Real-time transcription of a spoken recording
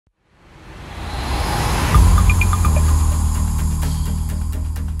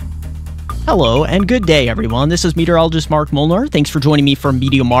Hello and good day, everyone. This is meteorologist Mark Molnar. Thanks for joining me for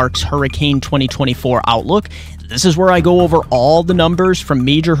MeteoMark's Hurricane 2024 Outlook. This is where I go over all the numbers from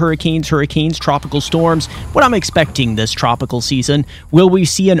major hurricanes, tropical storms, what I'm expecting this tropical season. Will we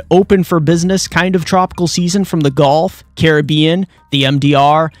see an open for business kind of tropical season from the Gulf, Caribbean, the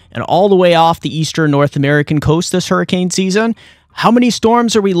MDR, and all the way off the eastern North American coast this hurricane season? How many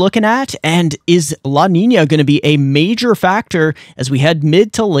storms are we looking at? And is La Niña going to be a major factor as we head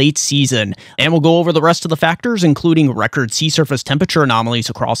mid to late season? And we'll go over the rest of the factors, including record sea surface temperature anomalies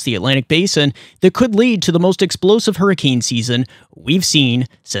across the Atlantic Basin that could lead to the most explosive hurricane season we've seen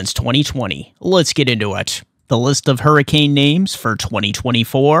since 2020. Let's get into it. The list of hurricane names for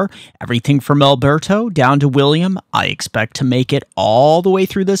 2024, everything from Alberto down to William. I expect to make it all the way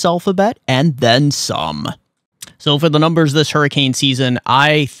through this alphabet and then some. So for the numbers this hurricane season,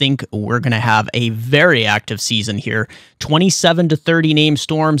 I think we're going to have a very active season here. 27 to 30 named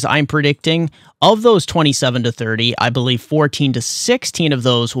storms I'm predicting. Of those 27 to 30, I believe 14 to 16 of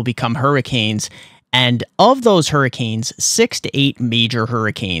those will become hurricanes. And of those hurricanes, 6 to 8 major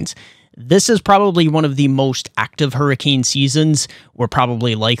hurricanes. This is probably one of the most active hurricane seasons we're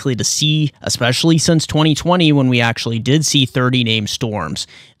probably likely to see, especially since 2020 when we actually did see 30 named storms.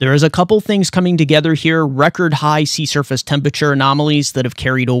 There is a couple things coming together here, record high sea surface temperature anomalies that have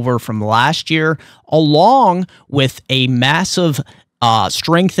carried over from last year, along with a massive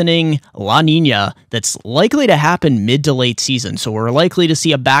strengthening La Niña that's likely to happen mid to late season. So we're likely to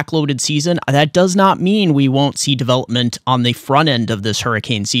see a backloaded season. That does not mean we won't see development on the front end of this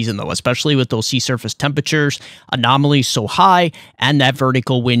hurricane season, though, especially with those sea surface temperatures, anomalies so high, and that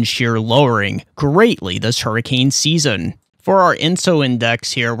vertical wind shear lowering greatly this hurricane season. For our INSO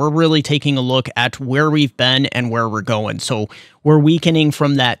Index here, we're really taking a look at where we've been and where we're going. So we're weakening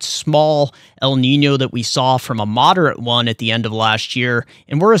from that small El Nino that we saw from a moderate one at the end of last year.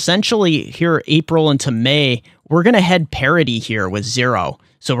 And we're essentially here April into May, we're going to head parity here with 0.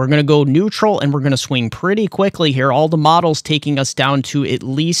 So we're going to go neutral and we're going to swing pretty quickly here. All the models taking us down to at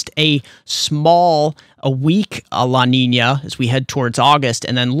least a weak La Niña as we head towards August.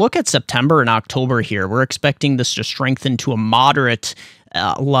 And then look at September and October here. We're expecting this to strengthen to a moderate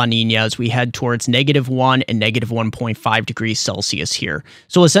La Niña as we head towards -1 and -1.5 degrees Celsius here.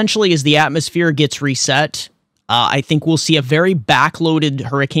 So essentially as the atmosphere gets reset, I think we'll see a very backloaded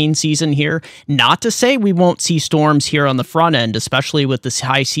hurricane season here. Not to say we won't see storms here on the front end, especially with this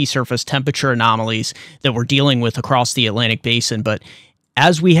high sea surface temperature anomalies that we're dealing with across the Atlantic Basin. But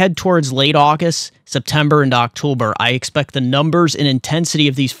as we head towards late August, September, and October, I expect the numbers and intensity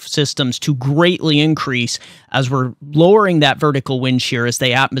of these systems to greatly increase as we're lowering that vertical wind shear as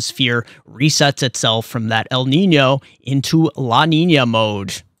the atmosphere resets itself from that El Nino into La Niña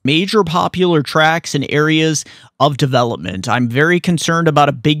mode. Major popular tracks and areas of development. I'm very concerned about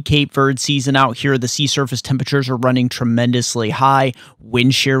a big Cape Verde season out here. The sea surface temperatures are running tremendously high.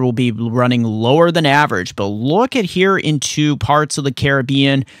 Wind shear will be running lower than average. But look at here into parts of the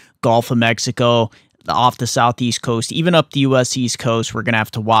Caribbean, Gulf of Mexico, off the southeast coast, even up the U.S. East Coast, we're going to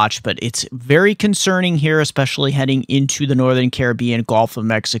have to watch. But it's very concerning here, especially heading into the northern Caribbean, Gulf of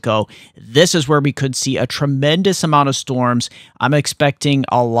Mexico. This is where we could see a tremendous amount of storms. I'm expecting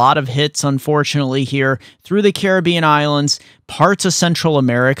a lot of hits, unfortunately, here through the Caribbean islands, parts of Central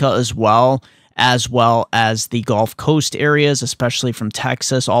America as well as the Gulf Coast areas, especially from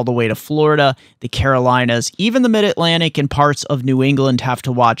Texas all the way to Florida, the Carolinas, even the Mid-Atlantic and parts of New England have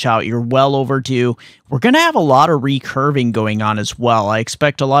to watch out. You're well overdue. We're going to have a lot of recurving going on as well. I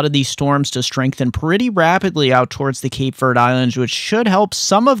expect a lot of these storms to strengthen pretty rapidly out towards the Cape Verde Islands, which should help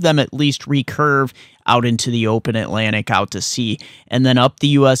some of them at least recurve out into the open Atlantic out to sea. And then up the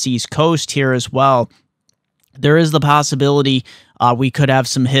U.S. East Coast here as well, there is the possibility we could have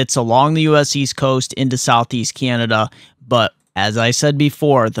some hits along the U.S. East Coast into Southeast Canada. But as I said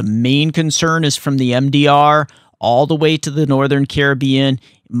before, the main concern is from the MDR all the way to the Northern Caribbean,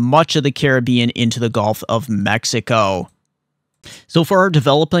 much of the Caribbean into the Gulf of Mexico. So for our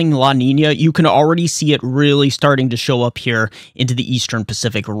developing La Niña, you can already see it really starting to show up here into the Eastern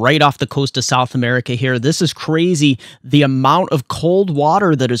Pacific, right off the coast of South America here. This is crazy, the amount of cold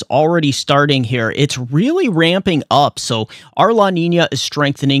water that is already starting here. It's really ramping up, so our La Niña is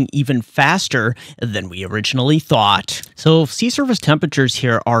strengthening even faster than we originally thought. So sea surface temperatures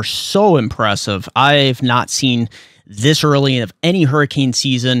here are so impressive. I've not seen this early of any hurricane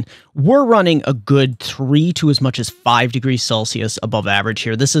season. We're running a good 3 to as much as 5 degrees Celsius above average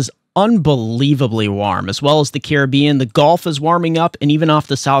here. This is unbelievably warm, as well as the Caribbean. The Gulf is warming up, and even off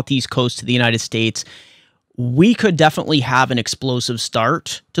the southeast coast of the United States, we could definitely have an explosive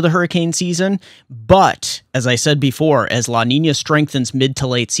start to the hurricane season. But as I said before, as La Nina strengthens mid to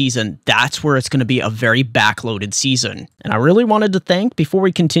late season, that's where it's going to be a very backloaded season. And I really wanted to thank, before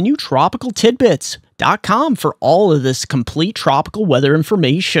we continue, tropicaltidbits.com for all of this complete tropical weather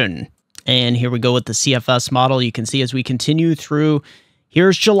information. And here we go with the CFS model. You can see as we continue through,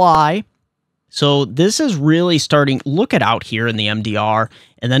 here's July. So this is really starting, look at out here in the MDR,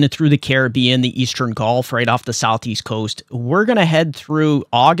 and then through the Caribbean, the Eastern Gulf, right off the southeast coast. We're going to head through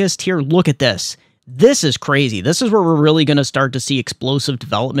August here. Look at this. This is crazy. This is where we're really going to start to see explosive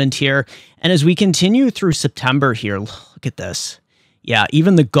development here. And as we continue through September here, look at this. Yeah,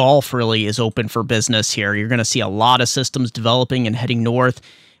 even the Gulf really is open for business here. You're going to see a lot of systems developing and heading north.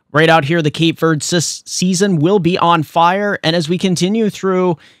 Right out here, the Cape Verde season will be on fire. And as we continue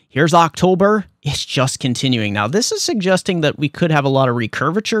through, here's October. It's just continuing. Now, this is suggesting that we could have a lot of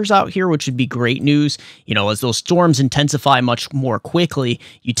recurvatures out here, which would be great news. You know, as those storms intensify much more quickly,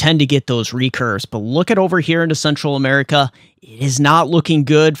 you tend to get those recurves. But look at over here into Central America. It is not looking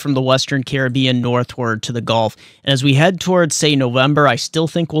good from the Western Caribbean northward to the Gulf. And as we head towards, say, November, I still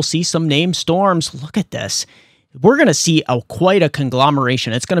think we'll see some named storms. Look at this. We're going to see quite a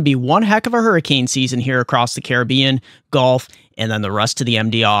conglomeration. It's going to be one heck of a hurricane season here across the Caribbean, Gulf, and then the rest of the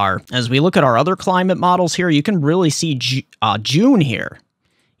MDR. As we look at our other climate models here, you can really see June here.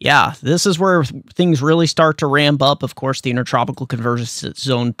 Yeah, this is where things really start to ramp up. Of course, the intertropical convergence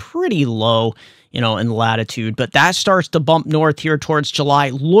zone pretty low, you know, in latitude, but that starts to bump north here towards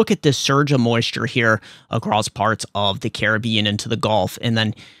July. Look at this surge of moisture here across parts of the Caribbean into the Gulf, and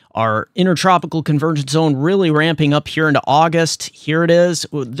then our intertropical convergence zone really ramping up here into August. Here it is.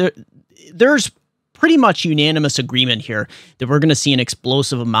 There's pretty much unanimous agreement here that we're going to see an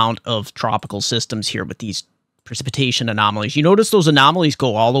explosive amount of tropical systems here with these precipitation anomalies. You notice those anomalies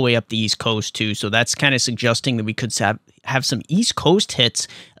go all the way up the East Coast too, so that's kind of suggesting that we could have some East Coast hits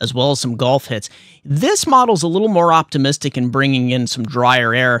as well as some Gulf hits. This model's a little more optimistic in bringing in some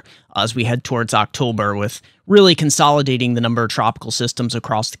drier air as we head towards October, with really consolidating the number of tropical systems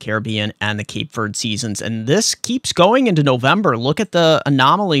across the Caribbean and the Cape Verde seasons. And this keeps going into November. Look at the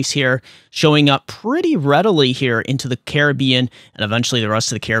anomalies here showing up pretty readily here into the Caribbean and eventually the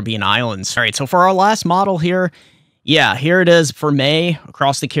rest of the Caribbean islands. All right, so for our last model here, yeah, here it is for May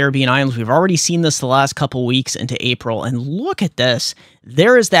across the Caribbean islands. We've already seen this the last couple weeks into April, and look at this.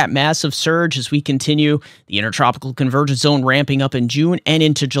 There is that massive surge as we continue. The intertropical convergence zone ramping up in June and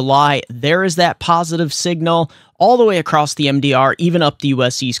into July. There is that positive signal all the way across the MDR, even up the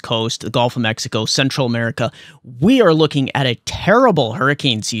U.S. East Coast, the Gulf of Mexico, Central America. We are looking at a terrible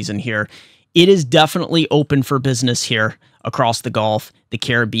hurricane season here. It is definitely open for business here across the Gulf, the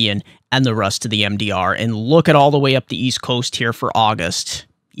Caribbean, and the rest of the MDR. And look at all the way up the East Coast here for August.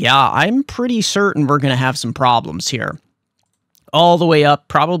 Yeah, I'm pretty certain we're going to have some problems here. All the way up,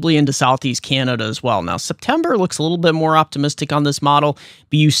 probably into Southeast Canada as well. Now, September looks a little bit more optimistic on this model,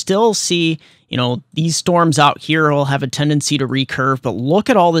 but you still see, you know, these storms out here will have a tendency to recurve, but look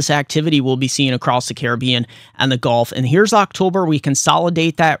at all this activity we'll be seeing across the Caribbean and the Gulf. And here's October. We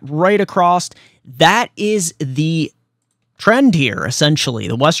consolidate that right across. That is the trend here, essentially.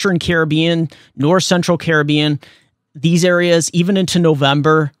 The Western Caribbean, North Central Caribbean, these areas, even into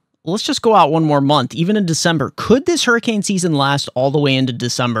November. Let's just go out one more month, even in December. Could this hurricane season last all the way into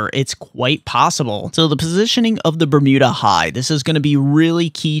December? It's quite possible. So the positioning of the Bermuda High, this is going to be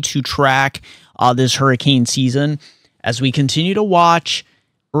really key to track this hurricane season as we continue to watch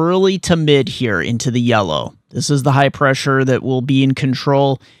early to mid here into the yellow. This is the high pressure that will be in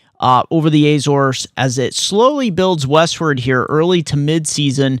control over the Azores as it slowly builds westward here early to mid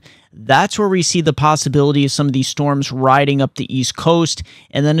season. That's where we see the possibility of some of these storms riding up the East Coast.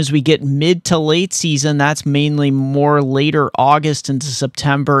 And then as we get mid to late season, that's mainly more later August into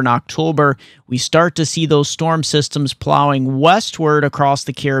September and October, we start to see those storm systems plowing westward across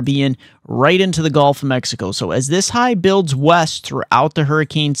the Caribbean right into the Gulf of Mexico. So as this high builds west throughout the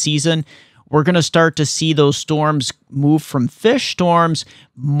hurricane season, we're going to start to see those storms move from fish storms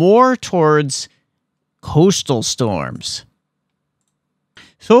more towards coastal storms.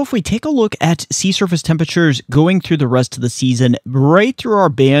 So if we take a look at sea surface temperatures going through the rest of the season, right through our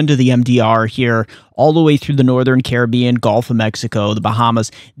band of the MDR here, all the way through the Northern Caribbean, Gulf of Mexico, the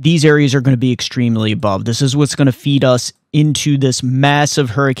Bahamas, these areas are going to be extremely above. This is what's going to feed us into this massive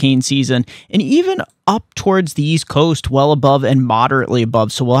hurricane season, and even up towards the East Coast, well above and moderately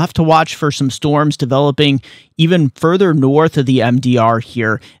above. So we'll have to watch for some storms developing even further north of the MDR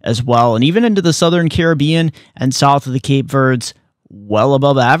here as well, and even into the Southern Caribbean and south of the Cape Verdes, well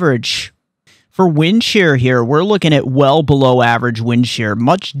above average. For wind shear here, we're looking at well below average wind shear,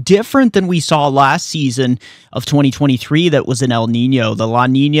 much different than we saw last season of 2023 that was an El Nino. The La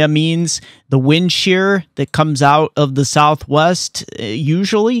Nina means the wind shear that comes out of the southwest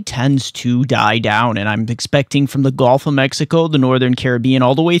usually tends to die down, and I'm expecting from the Gulf of Mexico, the Northern Caribbean,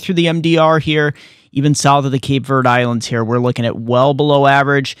 all the way through the MDR here, even south of the Cape Verde Islands here, we're looking at well below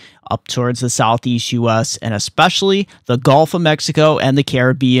average up towards the southeast U.S., and especially the Gulf of Mexico and the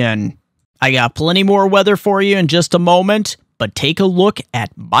Caribbean. I got plenty more weather for you in just a moment, but take a look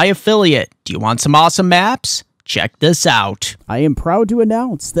at my affiliate. Do you want some awesome maps? Check this out. I am proud to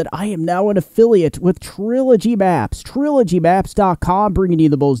announce that I am now an affiliate with Trilogy Maps. TrilogyMaps.com, bringing you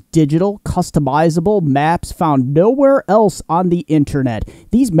the most digital, customizable maps found nowhere else on the internet.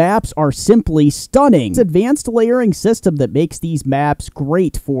 These maps are simply stunning. It's an advanced layering system that makes these maps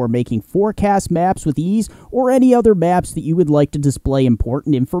great for making forecast maps with ease or any other maps that you would like to display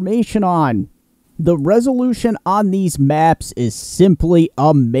important information on. The resolution on these maps is simply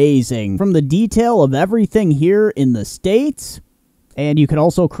amazing. From the detail of everything here in the States, and you can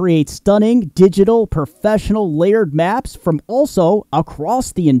also create stunning, digital, professional layered maps from also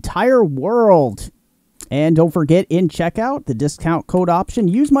across the entire world. And don't forget, in checkout, the discount code option,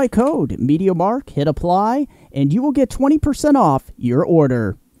 use my code, MeteoMark, hit apply, and you will get 20% off your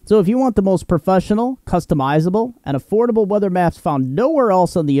order. So if you want the most professional, customizable, and affordable weather maps found nowhere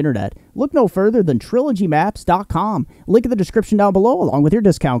else on the internet, look no further than TrilogyMaps.com. Link in the description down below along with your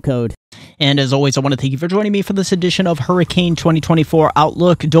discount code. And as always, I want to thank you for joining me for this edition of Hurricane 2024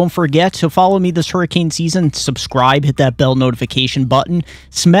 Outlook. Don't forget to follow me this hurricane season. Subscribe, hit that bell notification button.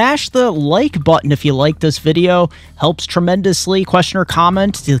 Smash the like button if you like this video. Helps tremendously. Question or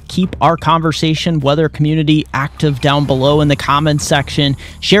comment to keep our conversation, weather community, active down below in the comments section.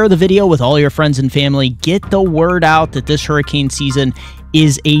 Share the video with all your friends and family. Get the word out that this hurricane season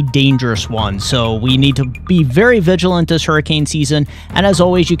is a dangerous one. So we need to be very vigilant this hurricane season. And as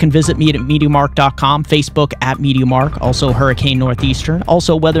always, you can visit me at MeteoMark.com, Facebook at MeteoMark, also Hurricane Northeastern,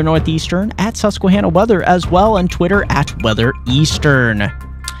 also Weather Northeastern, at Susquehanna Weather as well, and Twitter at Weather Eastern.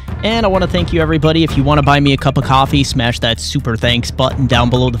 And I want to thank you, everybody. If you want to buy me a cup of coffee, smash that super thanks button down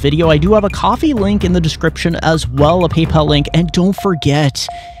below the video. I do have a coffee link in the description as well, a PayPal link. And don't forget,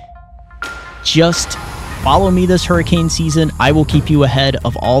 just follow me this hurricane season. I will keep you ahead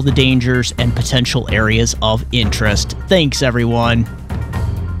of all the dangers and potential areas of interest. Thanks, everyone.